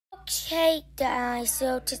Okay, guys,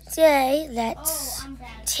 so today let's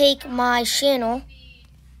take my channel.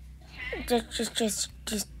 Just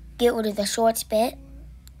get rid of the shorts bit.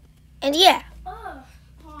 And yeah.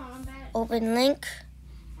 Open link.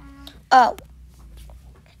 Oh.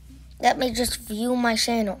 Let me just view my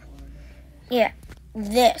channel. Yeah,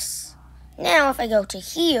 this. Now if I go to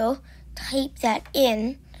here, type that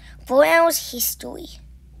in, browse history.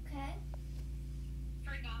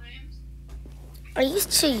 I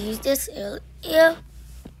used to use this earlier.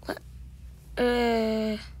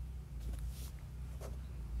 Oh,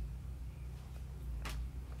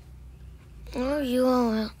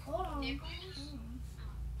 URL.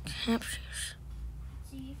 Captures.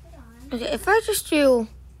 Okay, if I just do,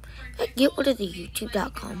 get rid of the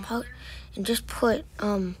YouTube.com part and just put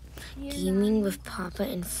gaming with Papa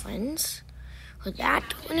and friends. Would that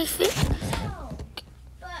do anything? No,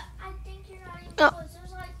 but I think you're not even close.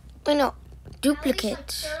 There's like I know.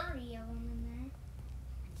 Duplicates. At least like 30 of them in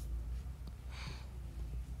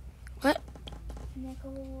there. What?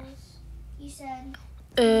 Nichols. You said.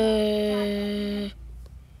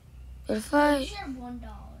 What if I? You said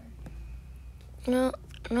 $1.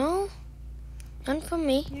 No. None for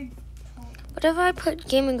me. You're told. What if I put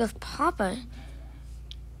gaming with Papa?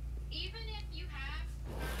 Even if you have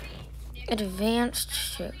 30 Advanced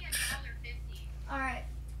search. Alright.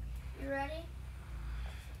 You ready?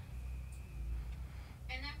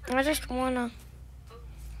 I just wanna.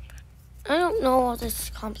 I don't know all this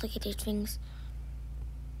complicated things.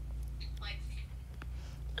 like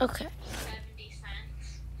Okay. 70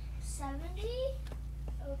 cents. 70?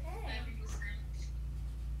 Okay. 70 cents.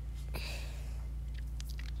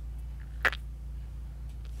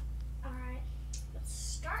 Alright. Let's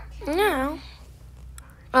start counting. Now.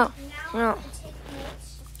 Oh. Now No. I'm going to take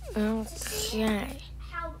notes to see Okay.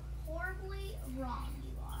 how horribly wrong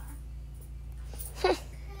you are. Okay.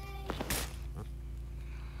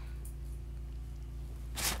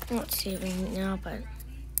 I'm not saving it now, but. Do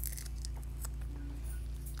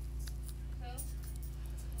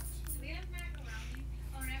we have macaroni?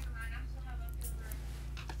 Oh, never mind. I still have leftover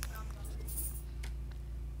gumbo.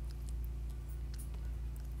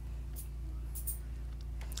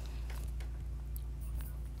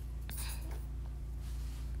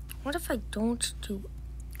 What if I don't do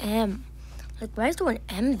M? Like, why is there an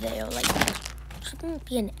M there? Like, there shouldn't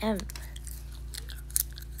be an M.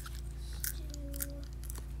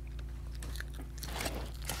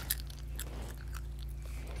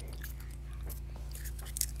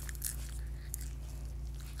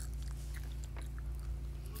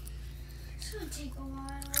 It's going to take a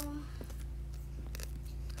while.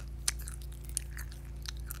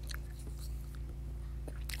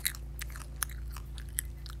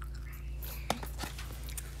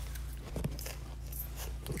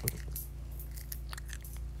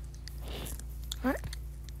 What?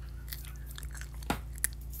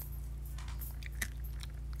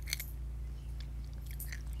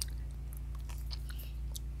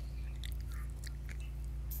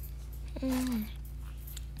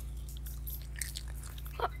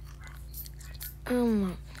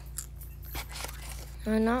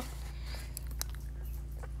 No.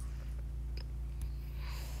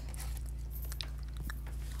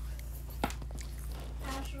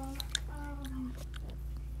 Ashland,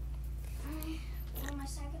 on my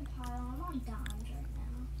second pile, I'm on dimes right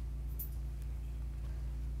now.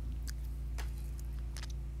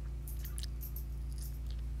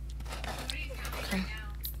 What are you counting right now?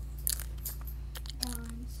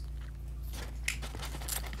 Dimes.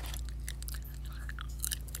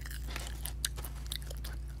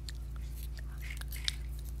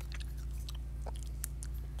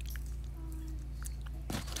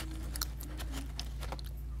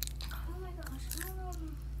 Oh my gosh.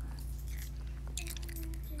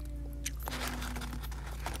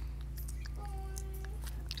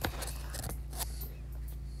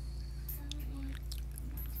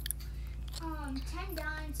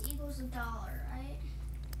 $10 equals $1, right?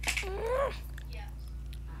 Yes.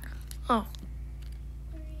 Oh.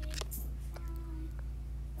 3,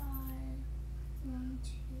 5, 1, 2,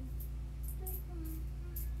 3,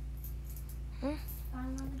 4, Hmm? 5,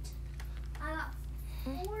 11, 10. I got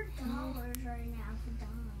 $4 right now for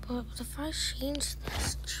dimes. But if I change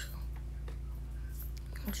this to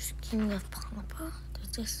just gaming with Papa, does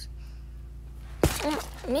this?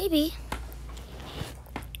 Maybe.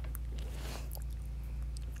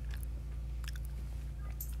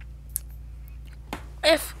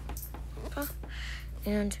 If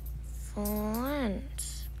and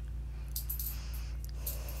friends.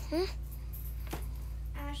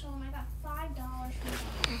 Ashland, I got $5 from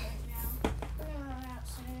dimes right now. We're gonna run out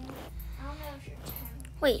soon. I don't know if you're 10.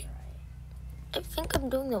 Wait, I think I'm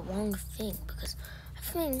doing the wrong thing because I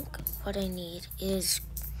think what I need is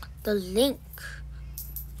the link.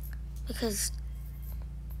 Because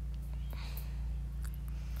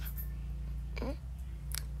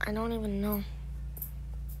I don't even know.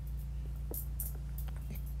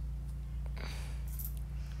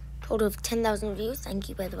 Total of 10,000 views. Thank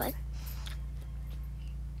you, by the way.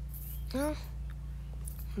 Oh,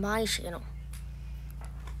 my channel.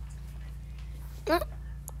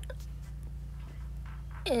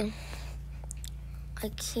 I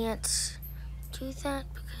can't do that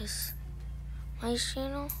because my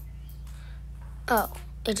channel. Oh,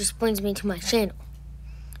 it just brings me to my channel.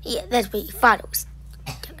 Yeah, that's what you thought it was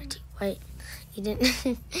gonna do, right? You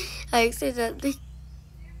didn't. I accidentally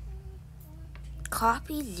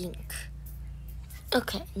copy link.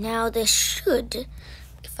 Okay, now this should.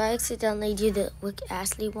 If I accidentally do the Rick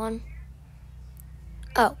Astley one.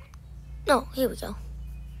 Oh, no, here we go.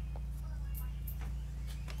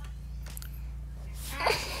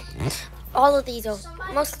 All of these are,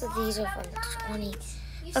 most of these are from 20.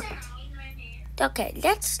 Okay,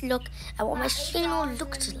 let's look at what my channel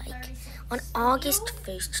looked like on August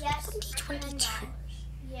 1st, 2022.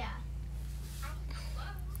 Yeah.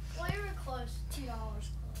 Well, you were close. $2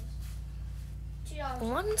 close. $2.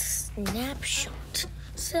 One snapshot.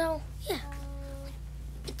 So, yeah.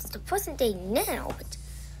 It's the present day now,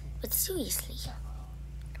 but seriously.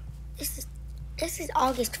 This is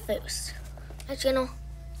August 1st. My channel.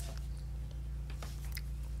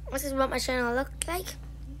 This is what my channel looked like.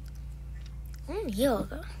 Here we go.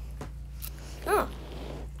 Oh.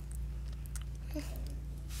 No,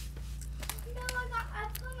 I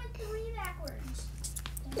put my 3 backwards.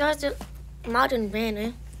 That's a modern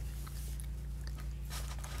banner.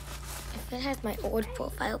 If it has my old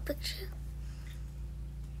profile picture.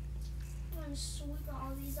 I'm going to sweep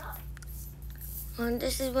all these up. And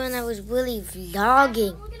this is when I was really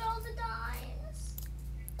vlogging. Look at all the dimes.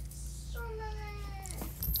 So many.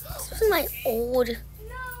 This was my old No,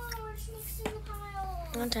 it's mixed in the pile.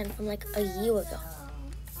 content from like a year ago.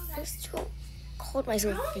 I Okay. still called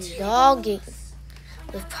myself vlogging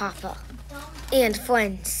with Papa and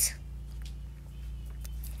friends.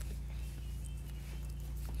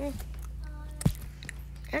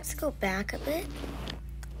 Let's go back a bit.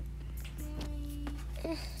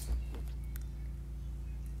 We're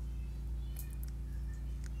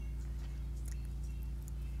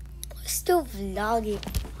still vlogging.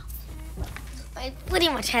 I pretty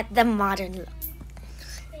much had the modern look.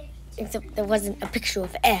 Except there wasn't a picture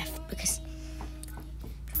of F because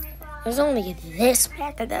it was only this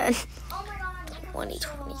back then. Oh my God.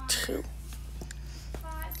 2022.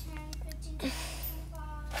 5, 10, 15, 25.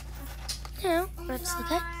 Yeah, let's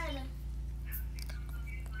look at. 5,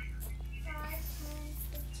 10,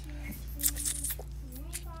 15,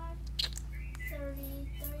 25, 30,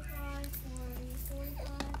 35, 40, 45,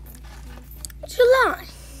 50, July.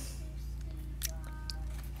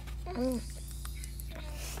 65.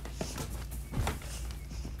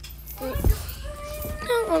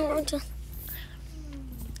 Now I'm going to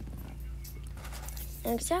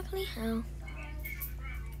exactly how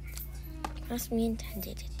me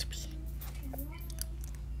intended it to be.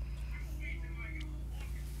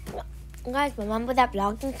 Guys, remember that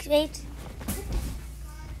vlogging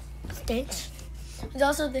stage? There's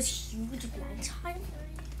also this huge blank time.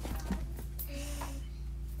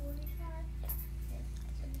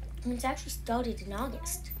 And it's actually started in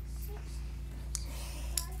August.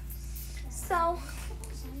 So,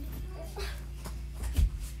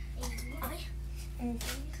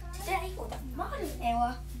 today, for the modern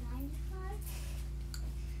era,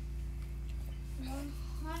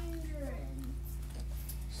 100.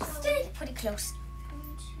 stay pretty close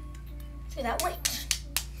to that weight.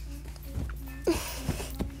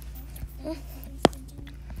 I'm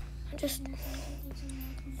just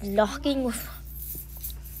vlogging with.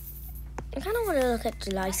 I kind of want to look at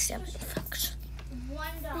July 7th, folks.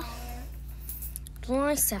 $1.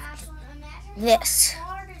 July 7th. Imagine This. how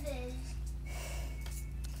hard it is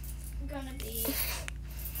gonna be.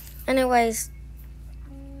 Anyways,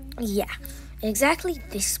 yeah, exactly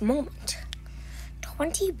this moment.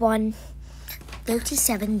 21,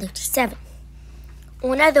 37, 37.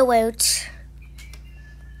 Or in other words,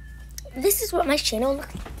 this is what my channel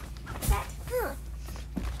looks like.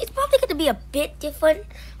 It's probably going to be a bit different.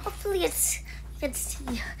 Hopefully you can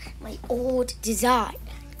see my old design.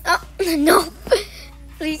 Oh, no.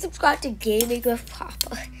 Please subscribe to Gaming with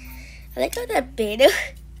Papa. I like how that banner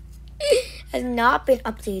has not been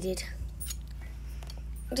updated.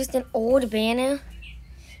 Just an old banner.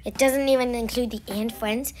 It doesn't even include the and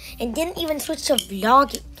friends. And didn't even switch to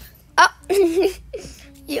vlogging. Oh,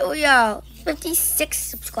 yo, 56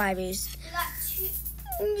 subscribers. We got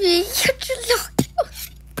 2. Such a lot.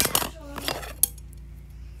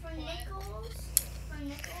 For Nichols.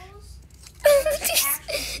 These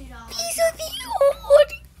Actually $2. are the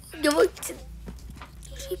old. Going to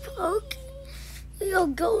Hershey Park. We are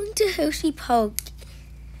going to Hershey Park.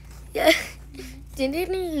 Yeah. Did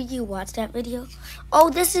any of you watch that video? Oh,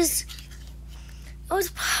 this is. Oh, it's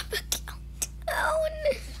Papa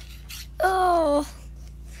Countdown. Oh,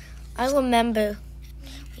 I remember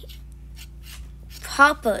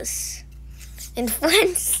Papa's and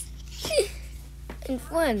Friends. And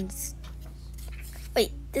Friends.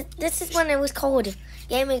 Wait, this is when it was called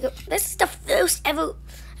Gaming. This is the first ever.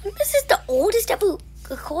 This is the oldest ever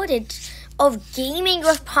recorded of Gaming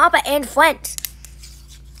with Papa and Friends.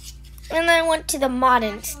 And then I went to the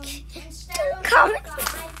modern. Instead of Comment.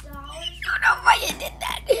 $5, I don't know why you did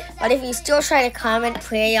that. But if you still try to comment,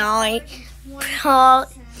 play on, part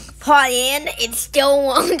in, it still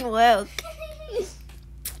won't work.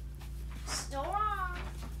 Still wrong.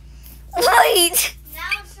 Wait, Now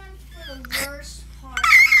it's time for the worst part.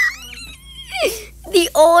 the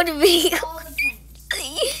old video. All the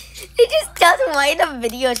pins. It just doesn't like the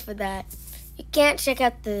videos for that. You can't check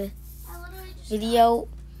out the I literally just video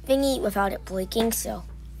thingy without it breaking, so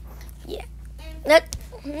yeah.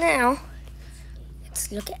 Now,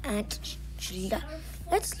 let's look at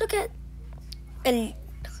a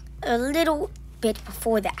little bit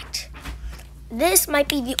before that. This might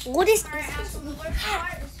be the oldest the worst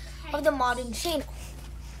part is of the modern channel.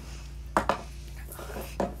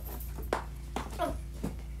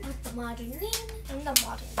 With the modern name and the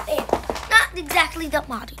modern thing. Not exactly the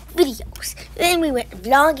modern videos. Then we went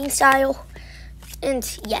vlogging style. And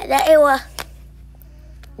yeah, that era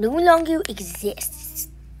no longer exists.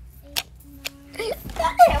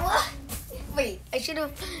 That era. Wait, I should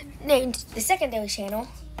have named the secondary channel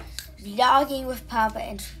Vlogging with Papa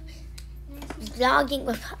and Vlogging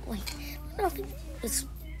with Papa. Wait, I don't know if it's.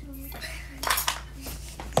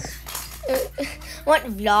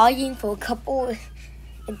 Went vlogging for a couple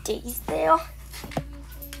of days there.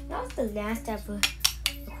 That was the last ever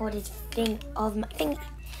recorded thing of my thing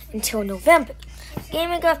until November.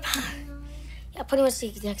 Gaming with Papa. Yeah, pretty much the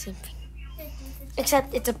exact same thing.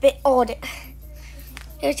 Except it's a bit older.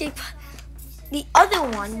 The other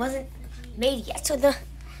one wasn't made yet. So the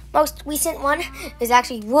most recent one is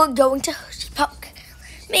actually We're Going to Hershey Park.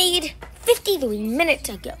 Made 53 minutes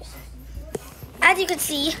ago. As you can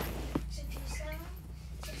see, 67,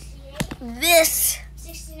 68, this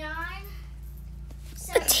 69,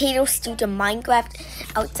 potato stew to Minecraft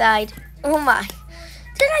outside. Oh my.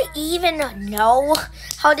 Did I even know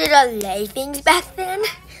how to lay things back then?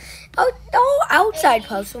 Oh, outside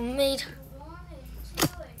posts were made. 71, 82,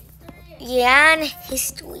 83, Yeah, and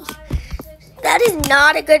history. That is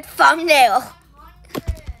not a good thumbnail.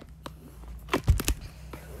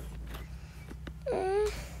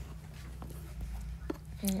 100.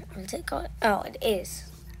 What's it called? Oh, it is.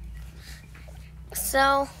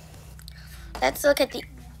 So, let's look at the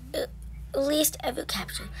least ever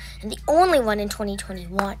captured. And the only one in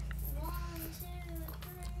 2021. 1,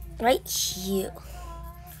 2, Right here.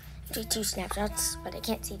 Actually, 2 snapshots, but I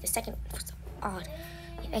can't see the second one for some odd.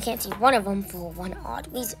 I can't see one of them for one odd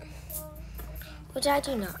reason. Which I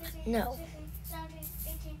do not know. 17,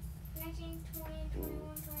 18, 19, 20,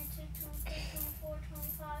 21, 22, 23, 24,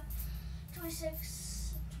 25,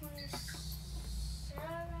 26, 27,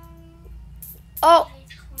 Oh,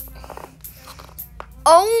 29,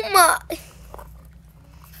 oh my.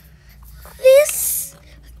 This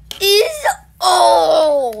is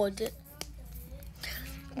old.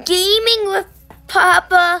 Gaming with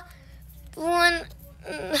Papa, one,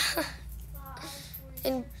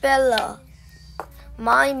 and Bella.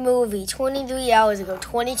 My movie, 23 hours ago,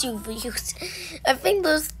 22 views. I think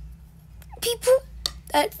those people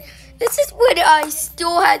this is when I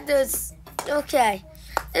still had this. Okay.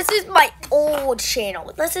 This is my old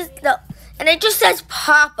channel. This is and it just says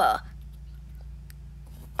Papa.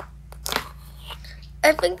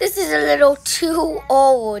 I think this is a little too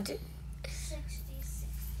old. 60,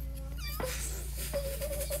 61.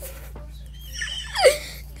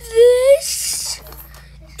 This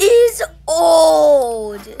is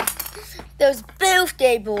old. There's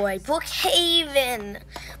Birthday Boy, Brookhaven,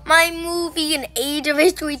 my movie, and Age of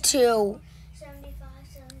History 2. 75,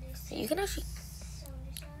 76, You can actually.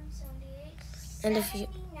 77, 78, And if you.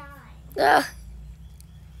 79.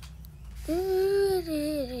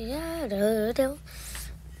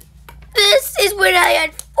 This is when I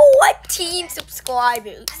had 14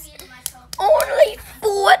 subscribers. I muted myself. Only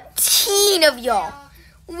 14 of y'all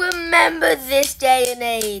remember this day and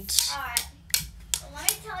age. Alright. Let me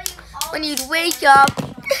tell you all when you'd wake up,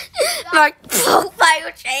 my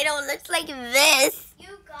profile channel looks like this. You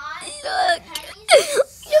got Look.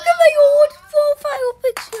 pennies. Look at my old profile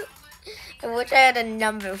picture. I wish I had a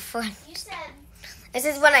number for it. You said This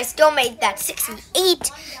is when I still made that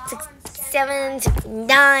 68, 67,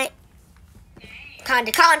 69 kind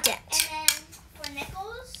of content. and then for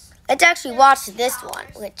nickels, Let's actually watch this one,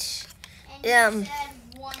 which and you Um, said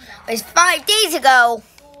 $1. was 5 days ago.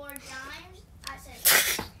 For dimes, I said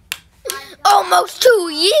 $5. Almost 2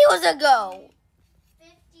 years ago.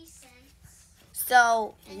 50 cents.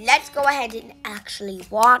 So let's go ahead and actually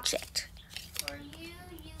watch it. For you,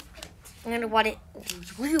 you put I'm gonna watch it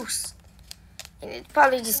use. And it's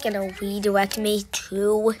probably just gonna redirect me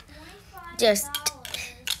to Just-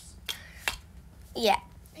 $25. yeah.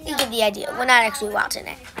 You get the idea. We're not actually watching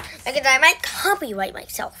it. Because I might copyright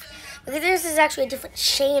myself. Because this is actually a different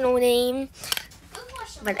channel name.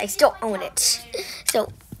 But I still own it. So,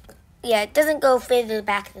 yeah, it doesn't go further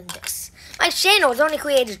back than this. My channel was only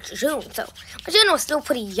created in June, so my channel was still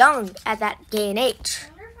pretty young at that day and age. I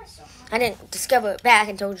wonder if I still have I didn't discover it back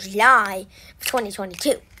until July of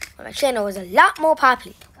 2022. When my channel was a lot more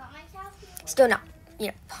popular. got my calculator. Still not,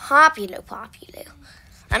 popular.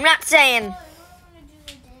 I'm not saying Oh, I really want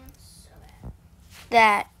to do the dance so bad.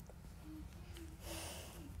 that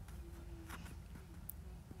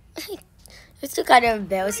it's still kind of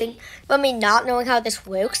embarrassing for me not knowing how this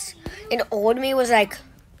works. And old me was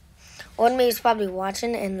probably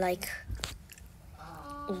watching and like,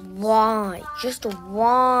 why? Just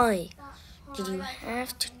why did you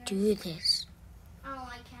have to do this? I don't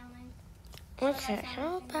like counting. Okay,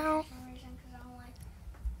 how about For some reason, 'cause I don't like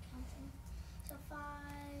counting. So 5.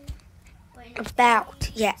 Wait, no, about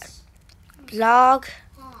yeah, vlog?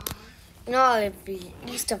 Aw. No, it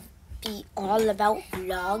used to be all about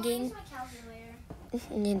vlogging. Where's my calculator?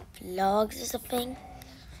 And then vlogs is a thing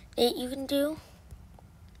that you can do.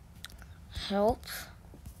 Help.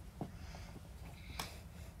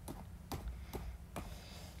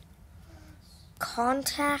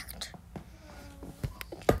 Contact.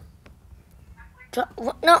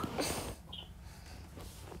 What? No.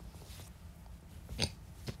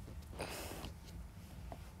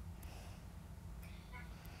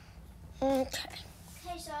 Okay.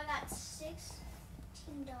 Okay, so I got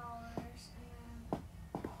 $16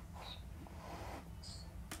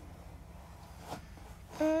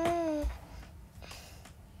 Mm.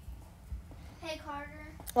 Hey Carter,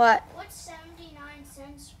 What? what's 79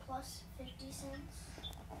 cents plus 50 cents?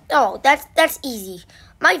 Oh, that's easy.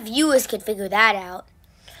 My viewers could figure that out.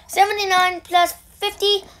 79 plus 50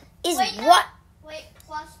 is Wait, no. what? Wait,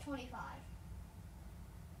 plus 25.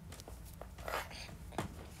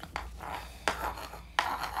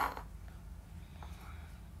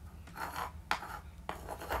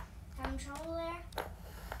 Having trouble there?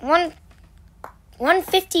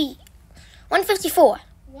 150. 154.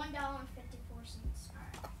 $1.54.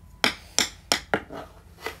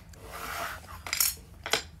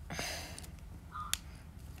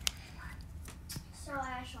 Alright. So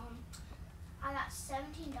Ashton, I got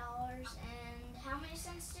 $17 and how many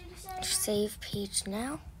cents did you say? again? Save page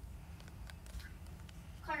now.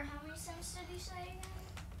 Carter, how many cents did you say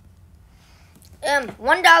again?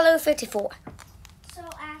 $1.54. So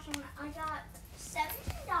Ashton, I got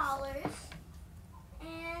 $17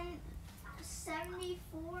 and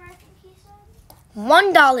 74, I think he said.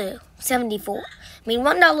 $1.74. I mean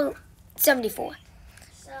 $1.74.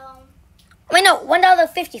 So Wait, no, $1.54. I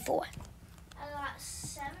got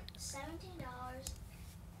 $17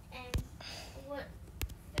 and what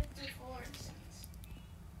 54 cents.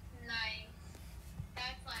 Nice.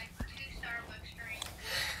 That's like 2 Starbucks drinks.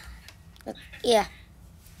 Yeah,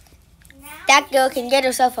 Now that girl can get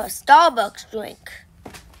herself a Starbucks drink.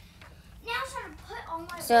 Now I'm trying to put all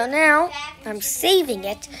my So now back I'm into saving the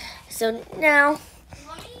it. So now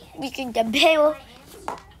money we can and compare my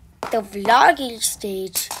answer. the vlogging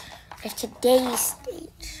stage of today's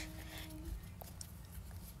stage.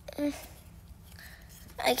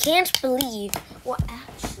 I can't believe we're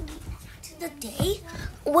actually to the day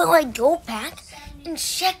where I go back and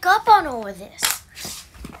check up on all of this.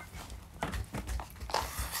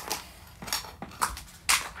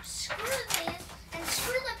 Screw this and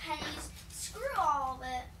screw the pennies. Screw all of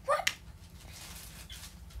it. What?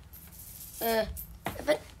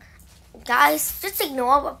 But guys, just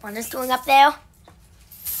ignore what Brenna's doing up there.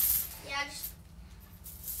 Yeah,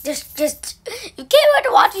 Just, you came here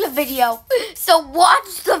to watch the video, so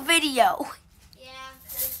watch the video. yeah,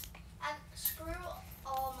 because I screw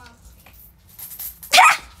all my money.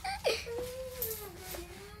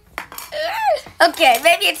 Okay,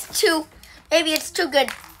 maybe it's too good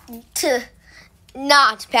to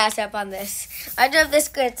not pass up on this. I don't know if this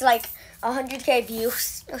gets like 100K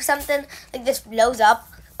views or something. Like this blows up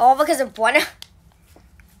all because of Buena.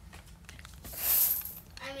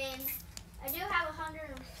 I mean, I do have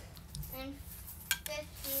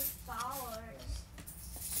 150 followers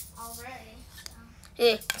already. So.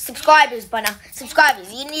 Yeah, subscribers, Buena.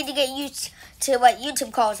 Subscribers. You need to get used to what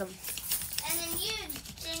YouTube calls them. And then you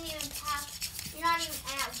didn't even have, you're not even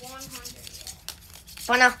at 100 yet.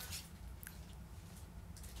 Buena.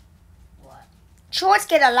 What? Shorts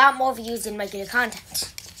get a lot more views than regular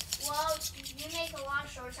content. Well, you make a lot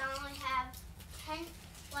of shorts. I only have 10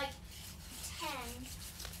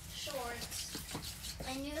 shorts.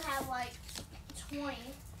 And you have like 20.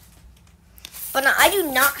 But no, I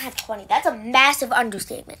do not have 20. That's a massive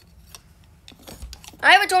understatement.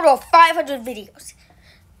 I have a total of 500 videos.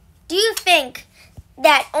 Do you think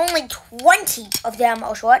that only 20 of them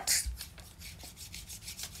are shorts?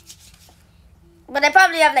 But I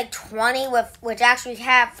probably have like 20 which actually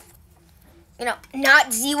have,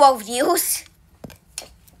 not 0 views.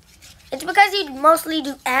 It's because you mostly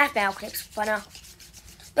do AFMAO clips, but no.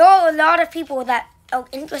 There are a lot of people that are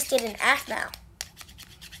interested in AFMAO.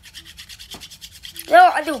 There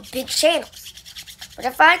are other big channels. But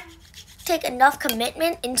if I take enough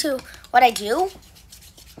commitment into what I do,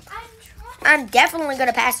 I'm definitely going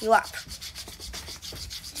to pass you up.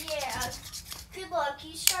 Yeah. Good luck.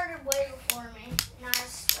 You started way before me. And I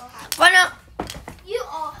still have. But no, You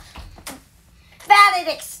all. valid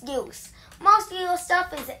excuse. Most of your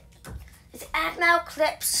stuff is AFMAO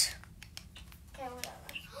clips. Okay, whatever.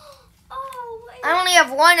 Oh, wait. I only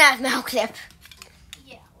have one AFMAO clip.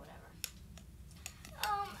 Yeah, whatever.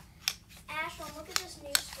 Ashlyn, look at this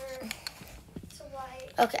new skirt. It's a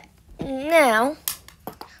white. Okay, now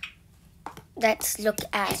let's look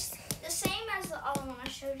at It's the same as the other one I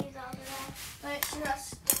showed you the other day, but it's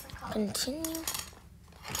just different color. continue.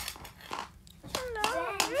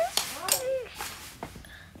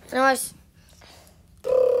 Now I search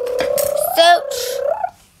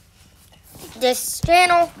this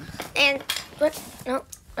channel and what? No.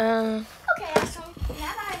 Okay, Ashlyn. Now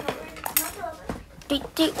that I know where it's not over. 3,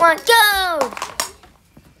 2, 1, go!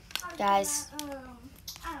 Guys. I don't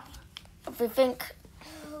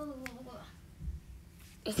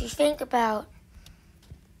If you think about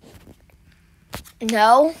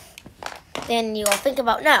no, then you'll think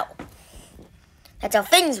about no. That's how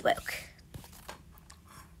things work.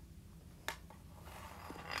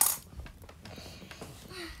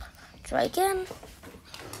 Try again.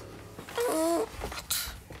 Do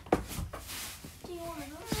you want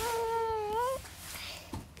to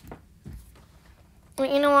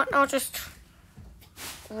Well, you know what? I'll just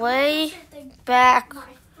way back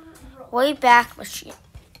machine.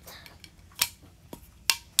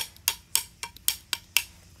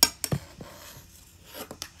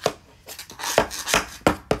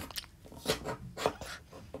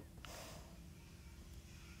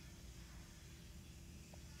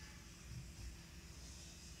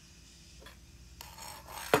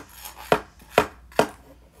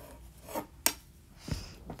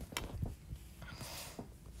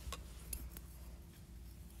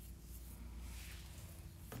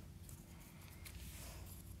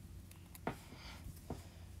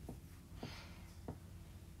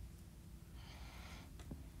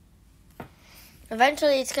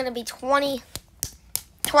 Eventually, it's going to be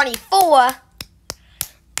 2024,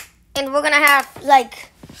 and we're going to have,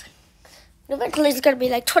 eventually it's going to be,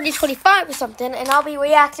 2025 or something, and I'll be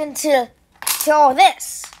reacting to all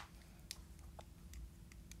this.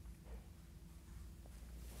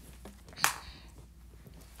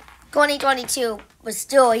 (2022) was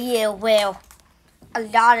still a year where a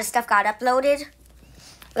lot of stuff got uploaded.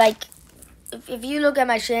 If you look at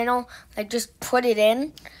my channel, just put it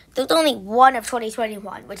in. There's only one of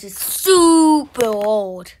 2021, which is super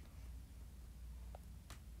old.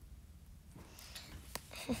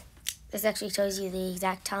 This actually shows you the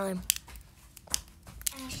exact time.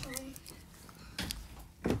 Ashlyn.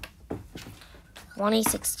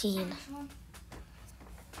 2016. Ashlyn,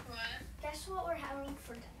 What? guess what we're having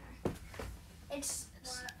for dinner? Guess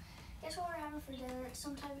what we're having for dinner? It's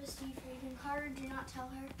some type of seafood. And Carter, do not tell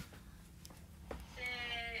her.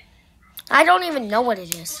 I don't even know what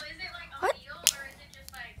it is. Well, is it like a What? meal or is it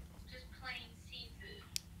just plain seafood?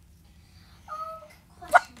 Good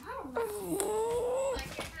question. I don't know. Like,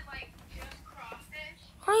 is it just crawfish?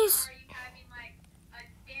 Why Or is... are you having a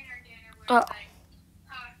dinner with Oh.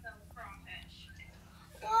 pasta with crawfish?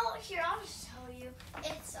 Well, here, I'll just tell you.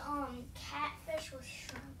 It's catfish with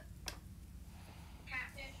shrimp.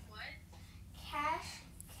 Catfish what?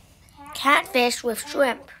 Catfish with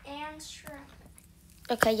shrimp. And shrimp.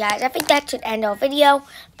 Okay, guys, I think that should end our video.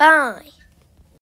 Bye.